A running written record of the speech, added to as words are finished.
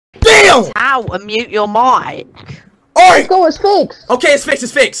Damn! Out and mute your mic. Alright! Go, it's fixed. Okay, it's fixed,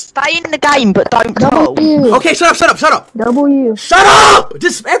 it's fixed. Stay in the game, but don't talk. W. Okay, shut up, shut up, shut up. W. Shut up!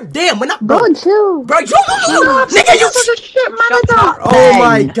 Just, damn, we're not... Go chill. Bro, you, nigga, you... Oh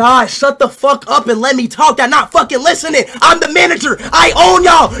my god, shut the fuck up and let me talk. Y'all not fucking listening. I'm the manager. I own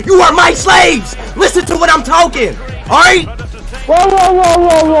y'all. You are my slaves. Listen to what I'm talking. Alright? Whoa, whoa, whoa,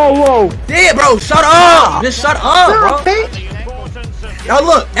 whoa, whoa, whoa. Damn, bro, shut up. Just shut up, bro. Now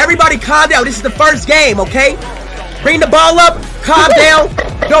look, everybody calm down. This is the first game, okay? Bring the ball up, calm down,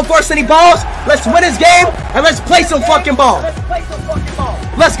 don't force any balls. Let's win this game and let's play some fucking ball.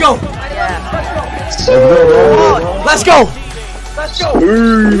 Let's go. Let's go. Let's go.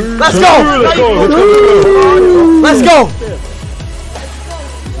 Let's go. Let's go.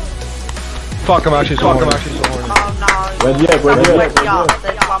 Fuck, I'm actually so horny.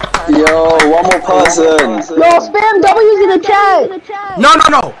 Yo, one more person. Yo, spam W's in the chat. No, no,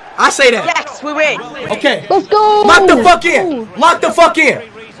 no. I say that. Yes, we win. Okay. Let's go. Lock the fuck in. Lock the fuck in.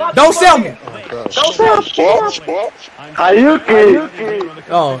 Don't sell me. Hayuki.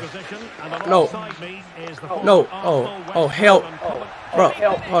 Oh. No. No. Oh, hell. Bro,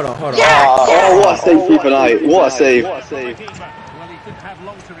 hold on. Oh, what a save for tonight. What a save.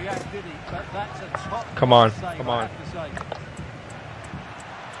 Come on.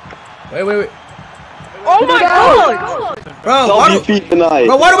 Wait. Oh my god! Bro, tonight.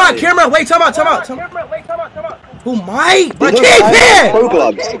 Bro, what about camera? Wait, time out. Who, Mike? Bro, keep it!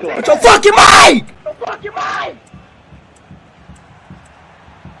 What's your fucking mic?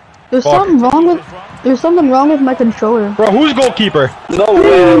 There's something wrong with my controller. Bro, who's goalkeeper? No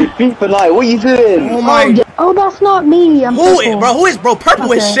way. FIFA night. What are you doing? Oh my. Oh, that's not me. I'm Who purple. is bro?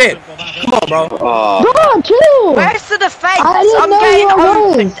 Purple is shit. Come on, bro. Bro, chill. Where's the defense? I didn't I'm know getting you were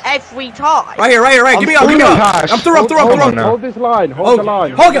opened every time. Right here. Give me up. I'm through. Hold this line. Hold the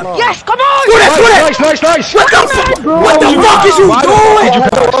line. Hold it. Yes, come on! Do that. Nice. What the fuck is you doing?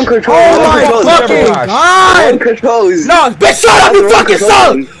 Oh my fucking god! No, bitch, shut up, you fucking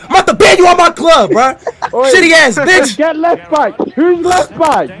son! I'm about to ban you on my club, bro. Shitty ass bitch. Get left back. Who's left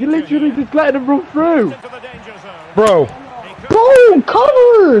back? You literally just letting him run through. Bro,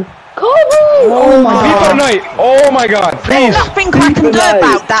 cover. Oh my god. Fortnite. Oh my god. Please. Nothing I can do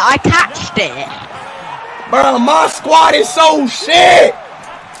about that. I catched it. Bro, my squad is so shit.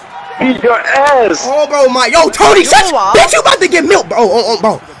 Beat your ass. Oh, bro, yo, Tony, shut up. Bitch, you about to get milk, bro.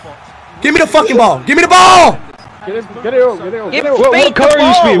 Bro. Give me the fucking ball. Give me the ball. Get it up. What color are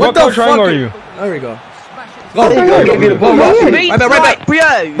you, Speed? What color triangle are you? There we go. Go. Give me the ball. Right back.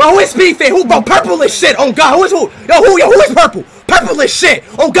 Bro, who is Speed fan? Who, bro? Purple is shit. Oh God, who is who? Who is purple? Purple is shit.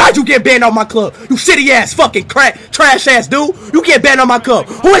 Oh God, you get banned on my club. You shitty ass fucking trash ass dude. You get banned on my club.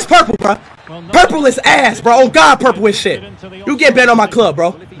 Who is purple, bro? Purple is ass, bro. Oh God, purple is shit. You get banned on my club,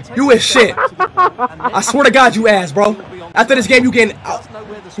 bro. You is shit. I swear to God, you ass, bro. After this game, you getting. What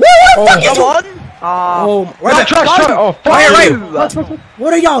the fuck is you? Oh, right back. Right.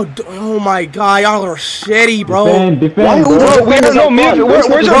 What are y'all doing? Oh my god, y'all are shitty, bro. Defend, bro. We have no midfield.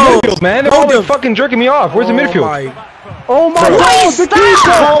 Where's our midfield, man? They're all fucking jerking me off. Where's the midfield? Oh my god, the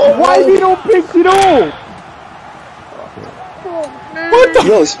keeper! Why is he not picked it all? What the?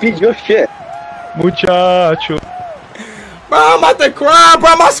 Yo, Speed, your shit. Muchacho. Bro, I'm about to cry,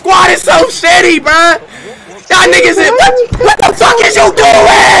 bro. My squad is so shitty, bro. Y'all niggas is. What the fuck is you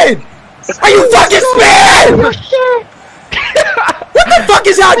doing? Are you fucking spin? What the fuck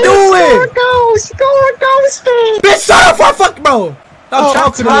is y'all doing? Go, Speed. Bitch, shut up for a fuck, bro. I'm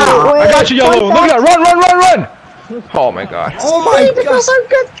talking to you. I got you, Yellow. Look at that. Run. Oh my god. Oh my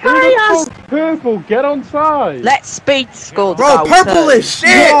god. Purple, get on side. Let's Speed score. Bro, purple is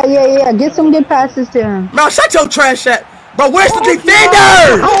shit. Yeah. Get some good passes to him. Bro, shut your trash at. Bro, where's the defenders?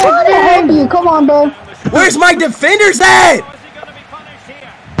 I want to help you. Come on, bro. Where's my defenders at?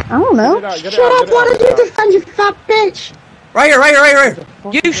 I don't know. Shut up, why did you defend, you fat bitch? Right here.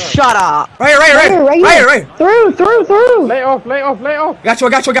 You shut up. Right here. Through. Lay off. Got you.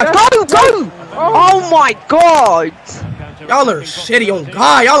 Go. Oh my god. Y'all are shitty on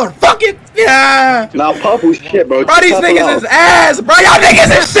God. Y'all are fucking. Yeah. Now, purple shit, bro. Bro, these niggas is ass, bro. Y'all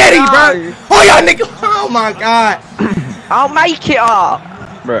niggas is shitty, bro. Oh, y'all niggas. Oh my god. I'll make it up.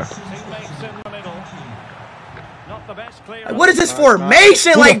 Bro. What is this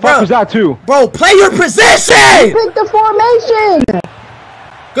formation like, bro? What was that too? Bro, play your position. Pick the formation.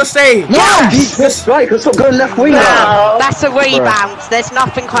 Good save. Yes. That's right. Cause stop going left wing now. That's a rebound. There's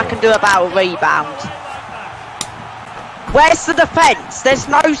nothing I can do about a rebound. Where's the defense? There's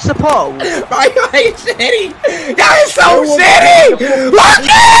no support. Bro, y'all ain't shitty. Y'all is so shitty. Look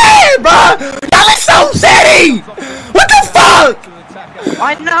at it, bro. Y'all is so shitty. What the fuck?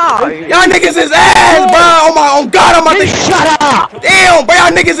 I know. Y'all niggas is ass, bro. Oh God, I'm about to shut up. Damn, bro.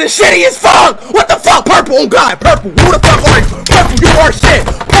 Y'all niggas is shitty as fuck. What the fuck, Purple? Oh God, Purple. Who the fuck are you? Purple, you are shit.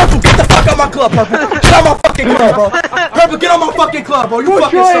 Purple, get the fuck out my club, Purple. Get on my fucking club, bro. Purple, get on my fucking club, bro. You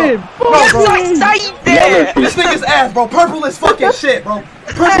fucking suck. Bro. This nigga's ass, bro. Purple is fucking shit, bro.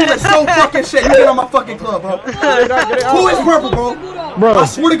 Purple is so fucking shit. You get on my fucking club, bro. Who is Purple, bro? I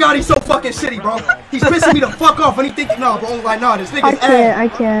swear to God, he's so fucking shitty, bro. He's pissing me the fuck off, and he thinking, no, bro. Like, nah, this nigga's ass. I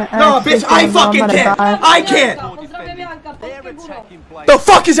can't. No, bitch, I fucking can't. I can't. The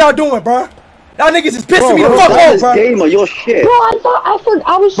fuck is y'all doing, bro? Y'all niggas is pissing me the fuck off, bro. Gamer, you're shit. Bro,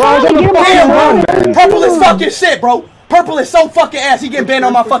 I was trying to get him on. Damn, Purple is fucking shit, bro. Purple is so fucking ass. He getting banned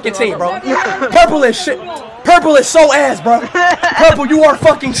on my fucking team, bro. Purple is shit. Purple is so ass, bro. Purple, you are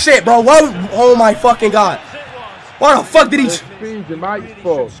fucking shit, bro. Oh my fucking God. Why the fuck did he?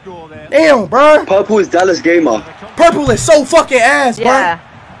 Damn, bro. Purple is Dallas Gamer. Purple is so fucking ass, bro. Yeah.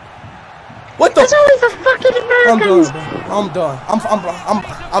 What the? It's always the fucking Americans. I'm done.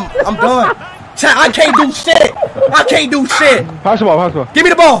 I'm done. Chat, I can't do shit. I can't do shit. Pass the ball. Give me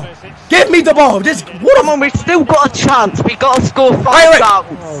the ball. Give me the ball. Just what? Come on, we've still got a chance. We got to score 5 goals.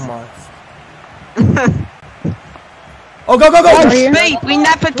 Oh my. Oh, go. Speed, we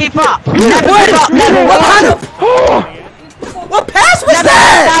never give up. Never What? give up. What kind of? What pass was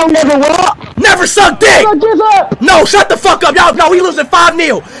that? Never what? Never suck dick. No, shut the fuck up, y'all. No, we losing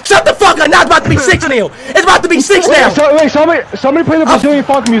 5-0. Shut the fuck up. Now it's about to be 6-0. It's about to be 6 now. Wait, somebody play the Brazilian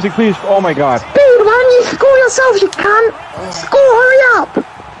funk music, please. Oh my God. Dude, why don't you score yourself? You can't. Score, hurry up.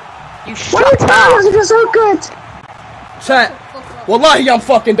 You Why are you shut telling us up. if you're so good? Chat. Wallahi, I'm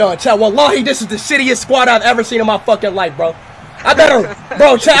fucking done. Chat. Wallahi, this is the shittiest squad I've ever seen in my fucking life, bro. I better,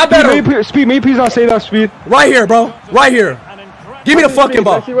 bro. Chat. I better. Speed, maybe please not say that, Speed. Right here, bro. Right here. Give me the fucking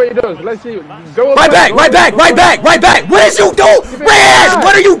ball. Let's see what he does. Let's see. Go Right back. What is you doing? Red!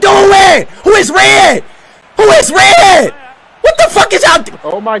 What are you doing? Who is Red? What the fuck is out?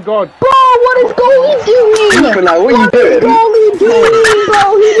 Oh my God. Bro, what is goalie doing? Nikolai, what are you doing? Goalie doing,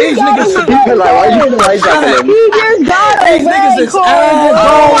 bro? These niggas. Nikolai, why are you hijacking him? He just got These niggas is ass, Oh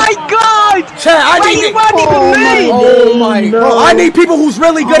bro. my God. Chat, I need. Oh my. Bro, I need people who's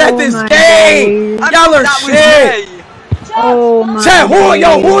really good at this game. Y'all are shit. Oh my. Chat, who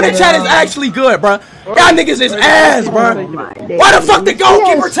in the chat is actually good, bro? Y'all niggas is ass, bro. Why the fuck the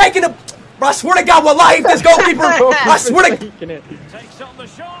goalkeeper taking the? Bro, I swear to God, wallahi, if this goalkeeper, I swear to.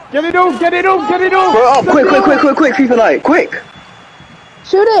 Get it on. Bro, oh, quick, Nikolai, quick.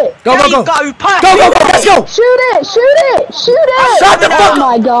 Shoot it. Go, let's go. Shoot it. Shut the fuck Oh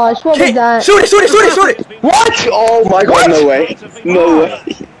my gosh, what was that? Shoot it. What? Oh my God, no way.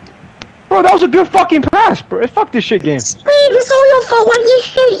 Bro, that was a good fucking pass, bro. Fuck this shit game. Speed, it's all your fault. Why did you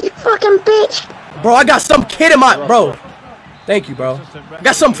shoot, you fucking bitch? Bro, I got some kid in my, bro. Thank you, bro. I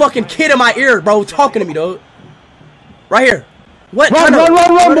got some fucking kid in my ear, bro, talking to me, dude. Right here. What? Run more.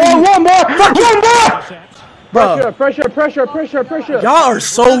 Bro. Pressure. Y'all are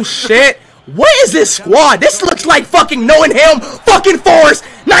so shit. What is this squad? This looks like fucking knowing him, fucking Forest,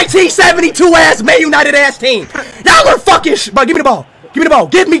 1972 ass Man United ass team. Y'all are fucking bro, give me the ball.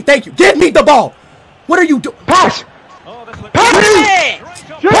 Thank you. Give me the ball. What are you doing? Pass.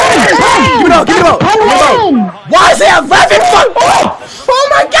 Give me the ball. Why is it 11? Oh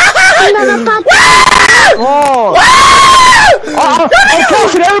my God. I'm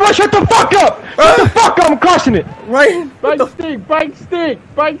crossing it. Everybody shut the fuck up. I'm crossing it. Right. Bike stick.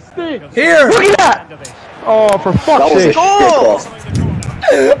 Here. Look at that. Oh, for fuck's sake.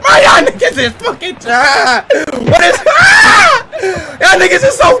 Y'all niggas is fucking trash. What is y'all niggas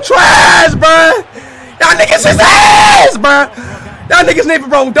is so trash, bruh. Y'all niggas is ass, bruh. Y'all niggas never,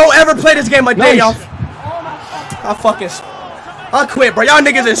 bro. Don't ever play this game again, y'all. I quit, bro. Y'all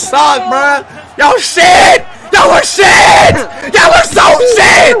niggas is suck, bruh. Y'all shit. Y'all are shit. Y'all are so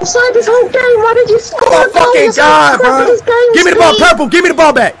shit. Outside this whole game, why did you score? Oh my fucking God, bro. Give me the ball, Purple. Give me the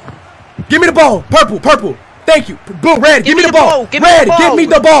ball back. Give me the ball, Purple. Thank you. Boom, Red. Give me the ball. Red, give me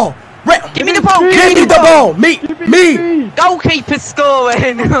the ball. Red, Give me the ball. give me the ball. Me. Goalkeeper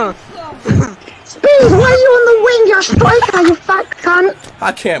scoring. Speed, why are you on the wing? You're a striker, you fat cunt.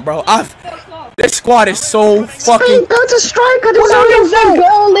 I can't, bro. This squad is so fucking. Speed, go to striker. Where's the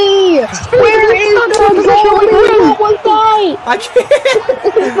goalie? Where is the goalie? I can't.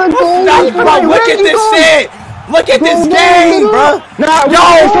 The goalie. Bro, look at this shit. Look at this game, bro. What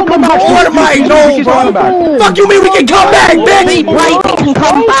am I doing, bro? Fuck you mean we can come back, bitch? We can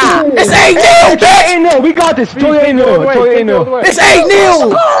come back. It's 8-0, bitch. 8-0. We got this. It's 8-0. It's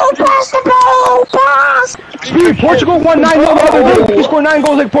 8-0. Pass the ball. Pass. Speed, Portugal won 9-0 the other day. He scored 9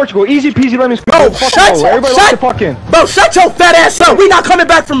 goals like Portugal. Easy peasy lemon squeezy. Bro, shut your fat ass up. We not coming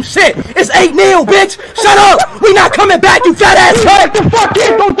back from shit. It's 8-0, bitch. Shut up. We not coming back, you fat ass cunt. What the fuck is?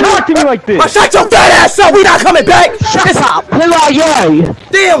 Don't talk to me like this. Shut your fat ass up. We not coming back. Shut up. Who are you?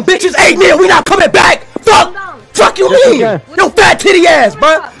 Damn, bitch, it's 8-0. We not coming back. Fuck you mean? Yo, fat titty ass,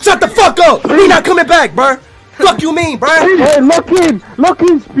 bruh. Shut the fuck up. We not coming back, bruh. Fuck you mean, bruh? Hey, look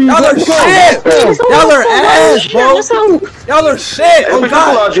in, Speed. Y'all are shit. Y'all are ass, bro. Y'all are shit. Oh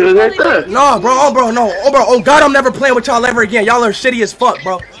God. No, bro. Oh, bro. No. Oh, bro. Oh God, I'm never playing with y'all ever again. Y'all are shitty as fuck,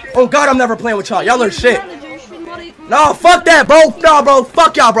 bro. Oh God, I'm never playing with y'all. Y'all are shit. No, fuck that, bro. No, bro.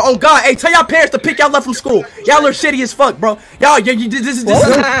 Fuck y'all, bro. Oh God. Hey, tell y'all parents to pick y'all up from school. Y'all are shitty as fuck, bro. Y'all, this is.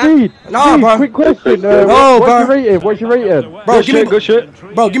 Speed. Nah, bro. Quick question. What's your rating? Bro, give me good shit.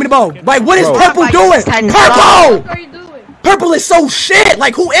 Bro, give me the ball. Like, what is purple doing? Purple! Purple is so shit.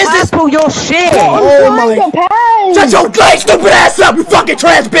 Like, who is this? Purple, your shit. Oh my. Shut your stupid ass up, you fucking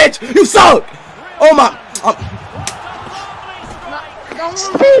trash bitch. You suck. Oh my.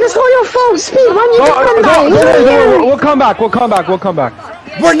 Speed, it's all your fault. Speed, when you come back. We'll come back.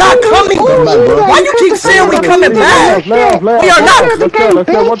 We're not coming. Why you keep saying we coming back? We are not.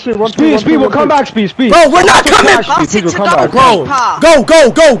 Speed, we'll come back. Speed. Bro, we're not coming. Speed, we'll come back. Bro,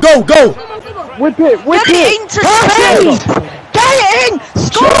 go. Whip it. Get into Speed. Get in.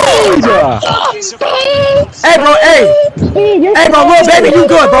 Speed. Hey, bro. Hey, bro. Little baby, you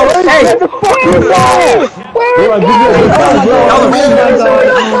good, bro? Hey.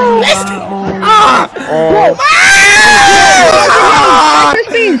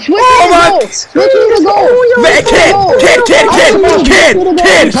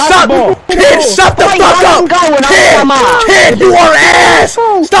 Kid, shut the fuck up. Kid, you are ass.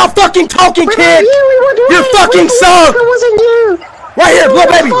 Stop fucking talking, kid. You fucking suck. Right here, little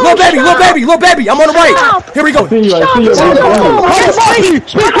baby. I'm on the right. Here we go.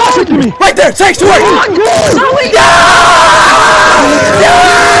 Right there, thanks to it.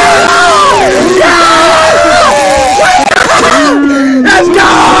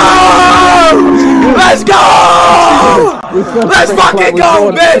 Let's fucking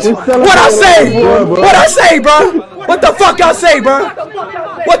go, bitch. What I say, bro? What the fuck I say, bro?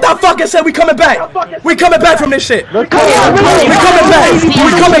 What the fuck I said? We coming back. We coming back from this shit. We coming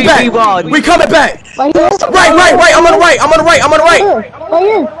back. Right. I'm on the right.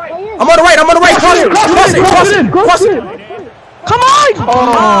 Cross it. Come on.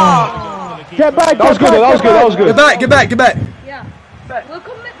 Get back. That was good. Get back.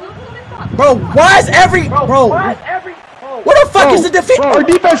 Bro, why is every bro? What the fuck is the defender? Our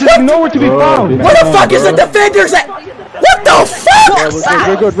defense is nowhere to be found. Where the fuck is the defenders at? What the fuck?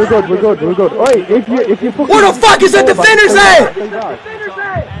 We're good. Wait, if you where the fuck is the defenders at?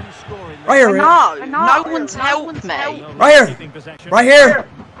 Right here. No one's helped me. Right here.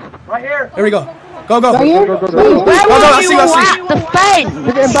 Here we go. Go. Where I see. Defend.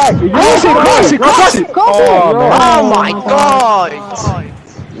 Get back. Cross it. Oh my God.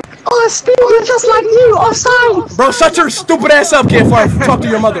 Oh, Speed, you're just like you, offside. Bro, shut your stupid ass up, kid, before I talk to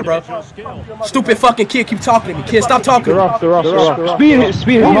your mother, bro. Stupid fucking kid, keep talking to me. Kid, stop talking. They're off.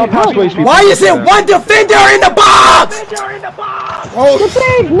 Speed, pathway, Speed. Why is it one defender in the box?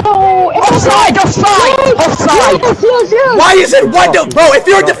 No, Offside. Yes. Why is it one bro, if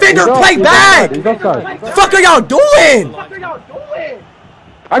you're a defender, play back. What the fuck are y'all doing?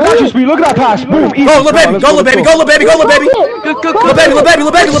 I got you, Speed. Look at that pass. Boom. Go, little baby. Little baby. Good.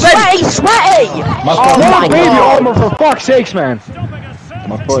 Little baby. Sweaty. Oh my baby armor, for fuck's sakes, man.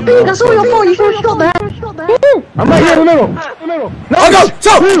 Speed, that's all your fault. You should have shot that. I'm right here in the middle. No, go.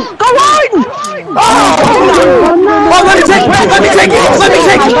 So. Go on. Oh, let me take it. No, me.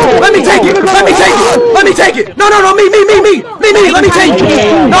 Let me take it.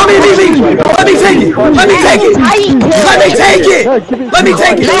 No, me. Let me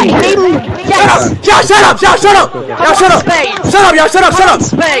take it. Shut up.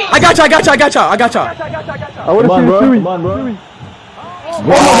 I got you. I want to see the suiii. Oh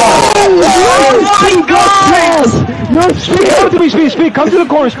my God! No, Speed, come to the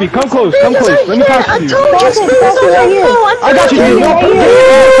corner, Speed, come close. Let me pass it to you. I got you, Speed.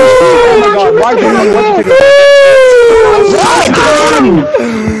 Oh my God, why do you want to take it?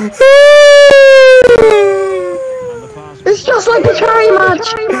 It's just like a cherry match.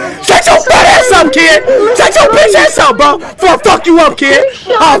 Shut your fat ass up, kid. Shut your bitch ass up, bro. Before I fuck you up, kid.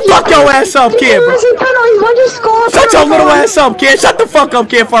 I'll fuck your ass up, kid, bro. Shut your little ass up, kid. Shut the fuck up,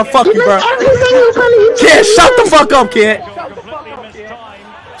 kid, before I fuck you, bro. Kid, shut the fuck up, kid.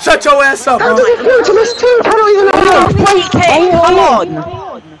 Shut your ass up, bro. Wait, kid, come on.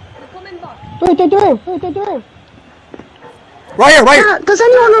 Wait, they're doing. Right here, right here. Does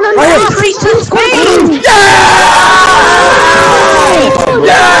anyone remember? Right here.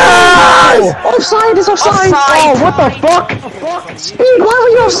 Yes! Offside is offside. Oh, what the fuck? Speed, why were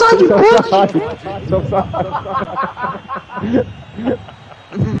you offside, you bitch?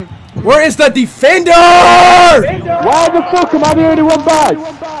 Where is the defender? Why the fuck am I the only one back?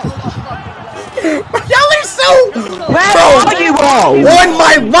 Y'all are so... Where Bro, are you all? on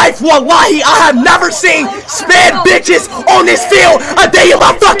my life, wallahi, I have never seen sped bitches on this field a day in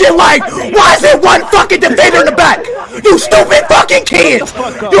my fucking life. Why is there one fucking defender in the back? You stupid fucking kids.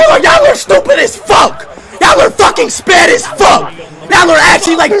 Y'all are stupid as fuck. Y'all are fucking sped as fuck. Y'all are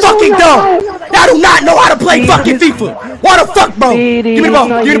actually like fucking dumb. Y'all do not know how to play fucking FIFA. What the fuck, bro? Give me the ball.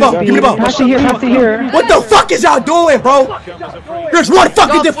 Give me the ball. Give me the ball. Have to hear. What the fuck is y'all doing, bro? There's one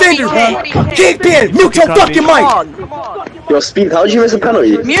fucking defender. Kingpin, mute your fucking mic. Yo, Speed, how did you miss a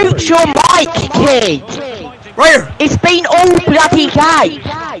penalty? Mute your mic, kid. Right here. It's been all bloody game.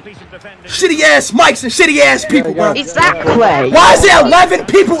 Shitty ass mics and shitty ass people, bro. Exactly. Why is there 11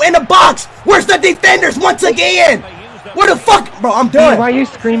 people in the box? Where's the defenders once again? What the fuck? Bro, I'm done. Why are you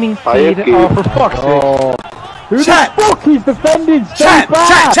screaming Speed? Oh, for fuck's sake. Who Chat. the fuck? He's defending so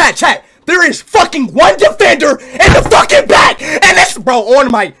bad. Chat. There is fucking one defender in the fucking back. And that's, bro,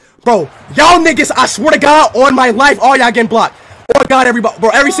 on my, bro, y'all niggas, I swear to God, on my life, all y'all getting blocked. Oh God, everybody, bro,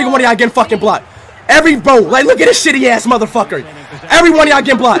 every single one of y'all getting fucking blocked. Bro, like, look at this shitty ass motherfucker. Every one of y'all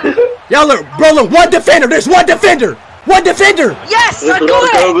getting blocked. Y'all look, bro, look, one defender. There's one defender. One defender. Yes, I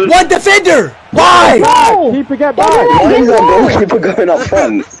got it. One defender. Why? No. Keeper, get back. Why is that goalkeeper going up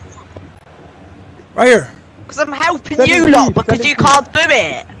front? Right here. Because I'm helping you lot because you can't do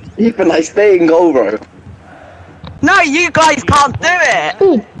it. Keeper, like, stay in goal, bro. No, you guys can't do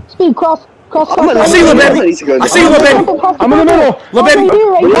it. Speed, cross. I see you, little baby. I see you, little baby. I'm in the middle. Little baby.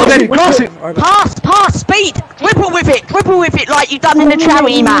 Little baby. Cross it. Pass, Speed. Whipple with it like you've done in the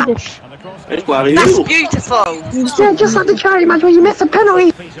charity match. That's beautiful. Yeah, just like the charity match where you missed a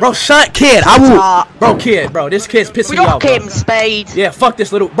penalty. Bro, shut kid. I will. Bro, this kid's pissing me off. Block him, Speed. Yeah, fuck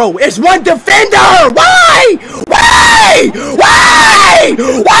this little. Bro, it's one defender. Why? Why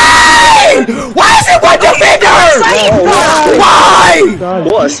is it one defender? Why?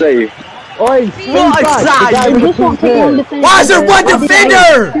 What a save. Oi, What a save. Why is there one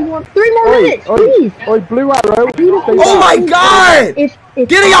defender? 3 more minutes, please. Oi, blue arrow. Oh my God!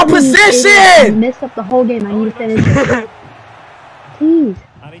 Get in your position! Messed up the whole game. I need to finish it. Please.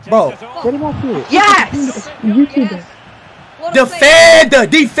 Bro, Get him off here. Yes. YouTuber.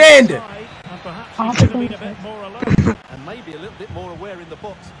 defend! And maybe a little bit more aware in the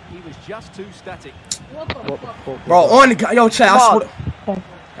box. He was just too static. Bro, on the yo chat,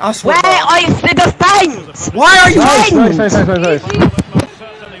 I swear. Where is the defense? Why are you?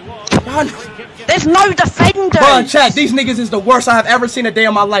 Nice. There's no defenders. Bro, chat, these niggas is the worst I have ever seen a day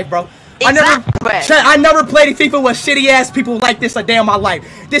in my life, bro. I never played FIFA with shitty ass people like this a day in my life.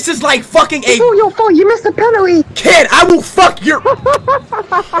 This is like fucking It's all your fault. You missed the penalty. Kid, I will fuck your.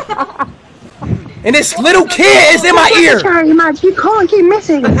 And this little kid is in my ear. Charity match. You can't keep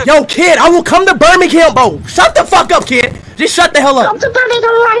missing. Yo, kid, I will come to Birmingham, bro. Shut the fuck up, kid. Just shut the hell up. Come to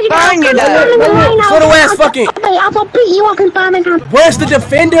Birmingham right now. Little ass fucking. I will beat you up in Birmingham. Where's the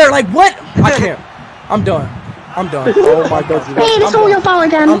defender? Like what? I can't. I'm done. Oh my God. Hey, it's all your fault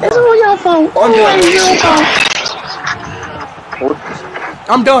again. It's all your fault. Always your fault.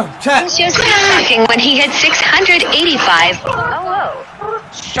 I'm done. Chat. Just talking when he hit 685.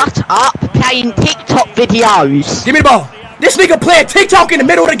 Shut up, playing TikTok videos. Give me the ball. This nigga playing TikTok in the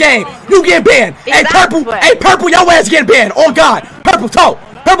middle of the game. You get banned. Exactly. Hey, Purple, your ass getting banned. Oh God. Purple, talk.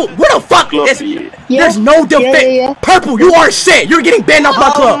 Purple, what the fuck? There's no defense. Yeah. Purple, you are shit. You're getting banned off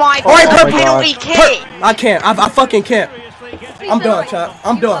my club. Oh my All right, God, Purple. penalty kick. I can't. I fucking can't. I'm done, chat.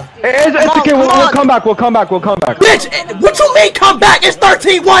 I'm done. It's okay. We'll come back. Bitch, what you mean come back? It's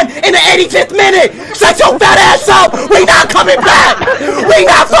 13-1 in the 85th minute. Shut your fat ass up. We not coming back. We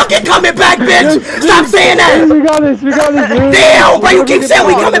not fucking coming back, bitch. Stop saying that. We got this. Damn, bro, you keep saying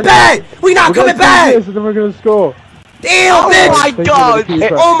we coming back. We not coming back. And then we're gonna score. Damn, Oh bitch. my God.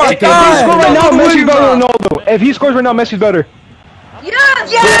 Oh my If he scores God. right now, Messi's better than Ronaldo. If he scores right now, Messi's better.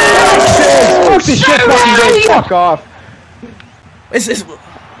 Yes. Fuck this shit, fucking game. Fuck off. It's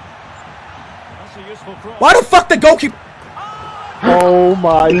why the fuck the goalkeeper? Oh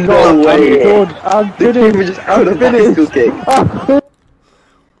my No God. way. I'm The finished. keeper just out of bicycle kick.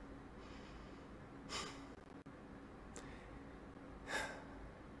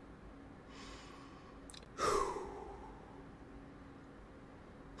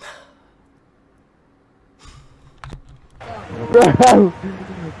 Bro.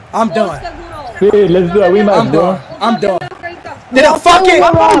 I'm done. Speed, let's do a rematch, bro. I'm done. Did a fucking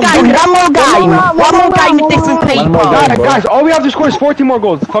one more game with different people. Guys, all we have to score is 14 more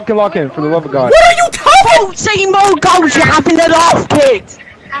goals. Fucking lock in, for the love of God. What are you talking? 14 more goals you have in the last kid.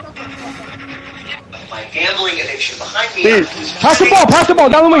 My gambling addiction behind me. Pass the ball,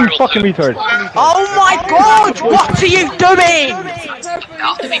 down the wing, you fucking retard. Oh my God, what are you doing?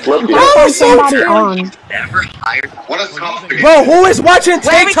 Bro, who is watching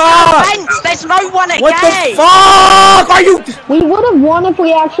TikTok? There's no one at What the fuck are you? We would have won if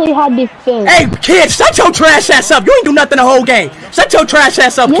we actually had defense. Hey, kid, shut your trash ass up. You ain't do nothing the whole game. Shut your trash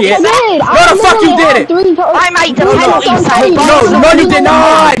ass up, kid. Yes, I did. No, the fuck you did it. I made the penalty save. No, you did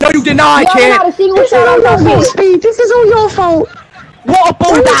not. No, you did not, kid. Not a single shot on goal. Speed, this is all your fault. What a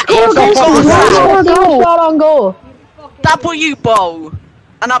ball that is! Not a single shot on goal. W ball.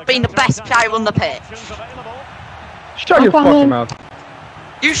 And I've been the best player on the pitch. Shut your fucking mouth.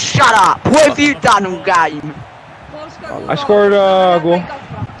 You shut up. What have you done all game? I scored a goal.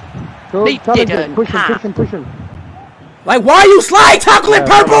 He didn't. Push him. Like, why are you slide tackling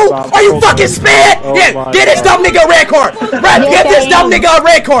purple? Are you fucking spit? Yeah, get this dumb nigga a red card. Get this dumb nigga a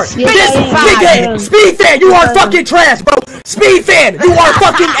red card. This nigga, Speed fan, you are fucking trash, bro. Speed fan, you are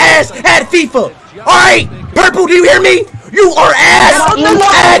fucking ass at FIFA. Alright, purple, do you hear me? You are ass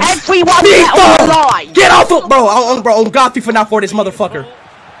at FIFA. Get off of, bro. On God, FIFA not for this motherfucker.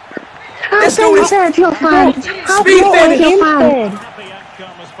 This dude is Speed fan.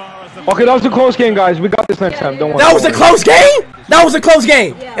 Okay, that was a close game, guys. We got this next time. Don't worry. That was a close game? That was a close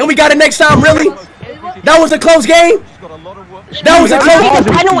game. And we got it next time, really? That was a close game? That was a close game.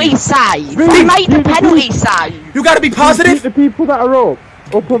 The penalty save. We made the penalty save. You gotta be positive? The people that are up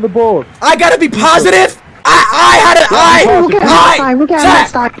on the board. I gotta be positive? I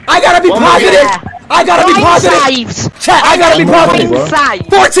gotta be positive. I gotta be positive. Chat, I gotta be positive.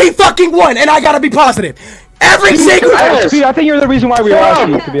 14 fucking 1, and I gotta be positive. Every single Speed, I think you're the reason why we lost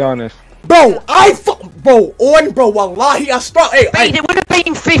you, to be honest. Bro, wallahi, I start. Hey, it would have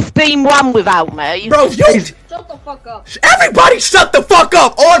been 15-1 without me. Bro, shut the fuck up. Everybody shut the fuck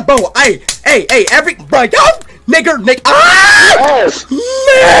up. Bro, bro, y'all, nigga,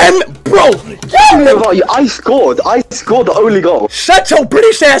 man, bro. I scored the only goal. Shut your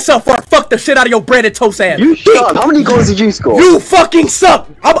British ass up or I fuck the shit out of your bread and toast ass. You shut. How many goals did you score? You fucking suck.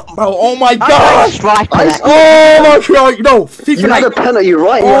 Bro, oh my god. Oh my god. No, you had a penalty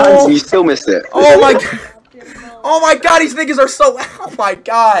right in your hands and you still missed it. Oh my god. Oh my god, these niggas are so. Oh my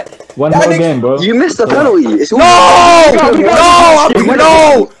god. One more game, bro. You missed the penalty. It's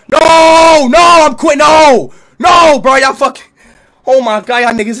I'm quitting. No, bro, y'all fucking. Oh my god,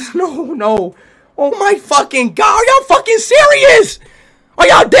 y'all niggas. No. Oh my fucking god, are y'all fucking serious? Are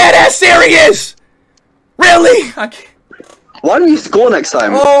y'all dead ass serious? Really? I can't. Why don't you score next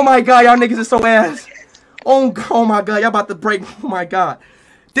time? Oh my god, y'all niggas are so ass. Oh my god, y'all about to break. Oh my god.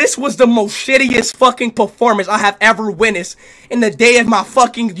 This was the most shittiest fucking performance I have ever witnessed in the day of my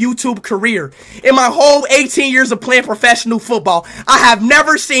fucking YouTube career. In my whole 18 years of playing professional football, I have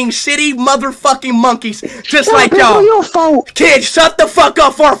never seen shitty motherfucking monkeys just like y'all. Kids, shut the fuck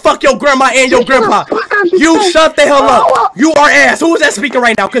up before I fuck your grandma and your grandpa. You shut the hell up. You are ass. Who is that speaking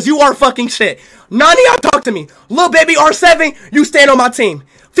right now? Because you are fucking shit. None of y'all talk to me. Lil Baby R7, you stand on my team.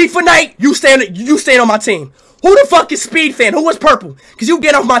 FIFA Night, you stand on my team. Who the fuck is Speed fan? Who was purple? Because you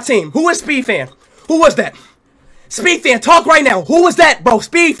get off my team. Who is Speed fan? Who was that? Speed fan, talk right now. Who was that, bro?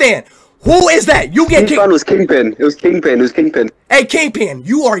 Speed fan. Who is that? You get Speed fan was Kingpin. It was Kingpin. Hey, Kingpin,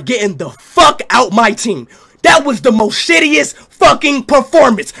 you are getting the fuck out my team. That was the most shittiest fucking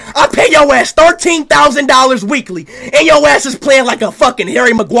performance. I pay your ass $13,000 weekly, and your ass is playing like a fucking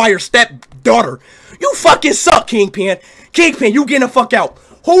Harry Maguire stepdaughter. You fucking suck, Kingpin. Kingpin, you getting the fuck out.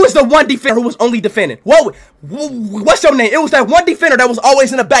 Who was the one defender who was only defending? What's your name? It was that one defender that was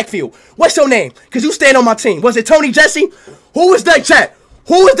always in the backfield. What's your name? Because you stand on my team. Was it Tony Jesse? Who was that, chat?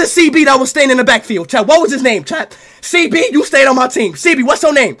 Who was the CB that was staying in the backfield, chat? What was his name, chat? CB, you stayed on my team. CB, what's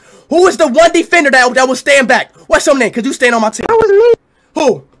your name? Who was the one defender that was staying back? What's your name? Because you stayed on my team. That was me.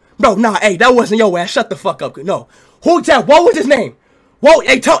 Who? Bro, nah, hey, that wasn't your ass. Shut the fuck up. No. Who, chat? What was his name? Whoa,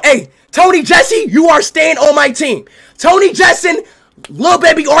 hey, Tony Jesse, you are staying on my team. Tony Jesse, Lil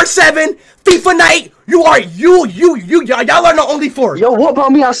Baby R7, FIFA Night, y'all are the only four. Yo, what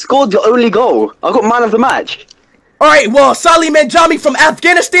about me? I scored your only goal. I got man of the match. Alright, well, Salim Manjami from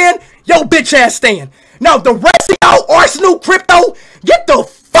Afghanistan, yo bitch ass stand. Now, the rest of y'all, Arsenal, Crypto, get the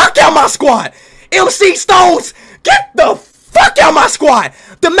fuck out my squad. MC Stones, get the fuck out my squad.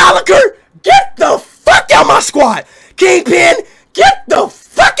 The Maliker, get the fuck out my squad. Kingpin, get the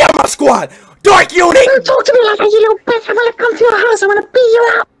fuck out my squad. Dark Unit! Don't talk to me like that, you little bitch. I'm gonna come to your house. I'm gonna beat you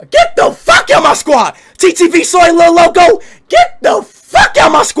out. Get the fuck out my squad. TTV Soy Lil Loco, get the fuck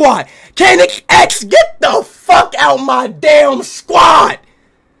out my squad. Kanix X, get the fuck out my damn squad.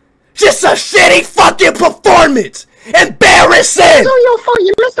 Just a shitty fucking performance. Embarrassing. It's all your fault.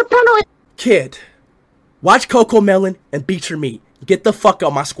 You missed the penalty. Kid, watch Coco Melon and beat your meat. Get the fuck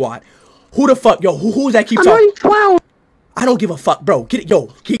out my squad. Who the fuck, yo, who's that keep talking? I'm only 12. I don't give a fuck, bro. Get it, yo,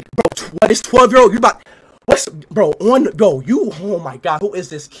 bro, this 12-year-old, you about, what's, bro, you, oh my God, who is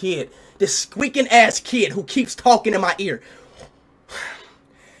this kid? This squeaking ass kid who keeps talking in my ear.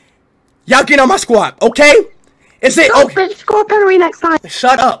 Y'all get on my squad, okay? Is it, okay? Score a penalty next time.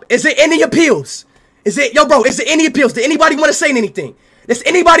 Shut up. Is it any appeals? Is it, yo, bro, is there any appeals? Did anybody want to say anything? Does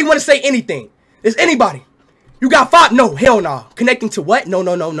anybody want to say anything? Is anybody? You got 5? No, hell no. Connecting to what?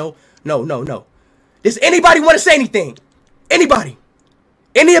 No. Does anybody want to say anything? Anybody?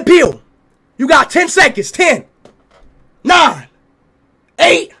 Any appeal? You got 10 seconds. 10, 9,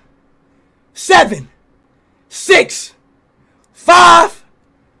 8, 7, 6, 5,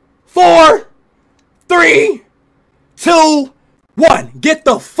 4, 3, 2, 1. Get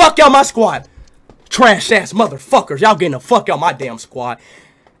the fuck out my squad. Trash ass motherfuckers. Y'all getting the fuck out my damn squad.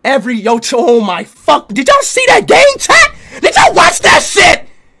 Oh my fuck. Did y'all see that game chat? Did y'all watch that shit?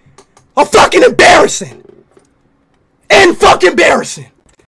 Fucking embarrassing. And fucking embarrassing.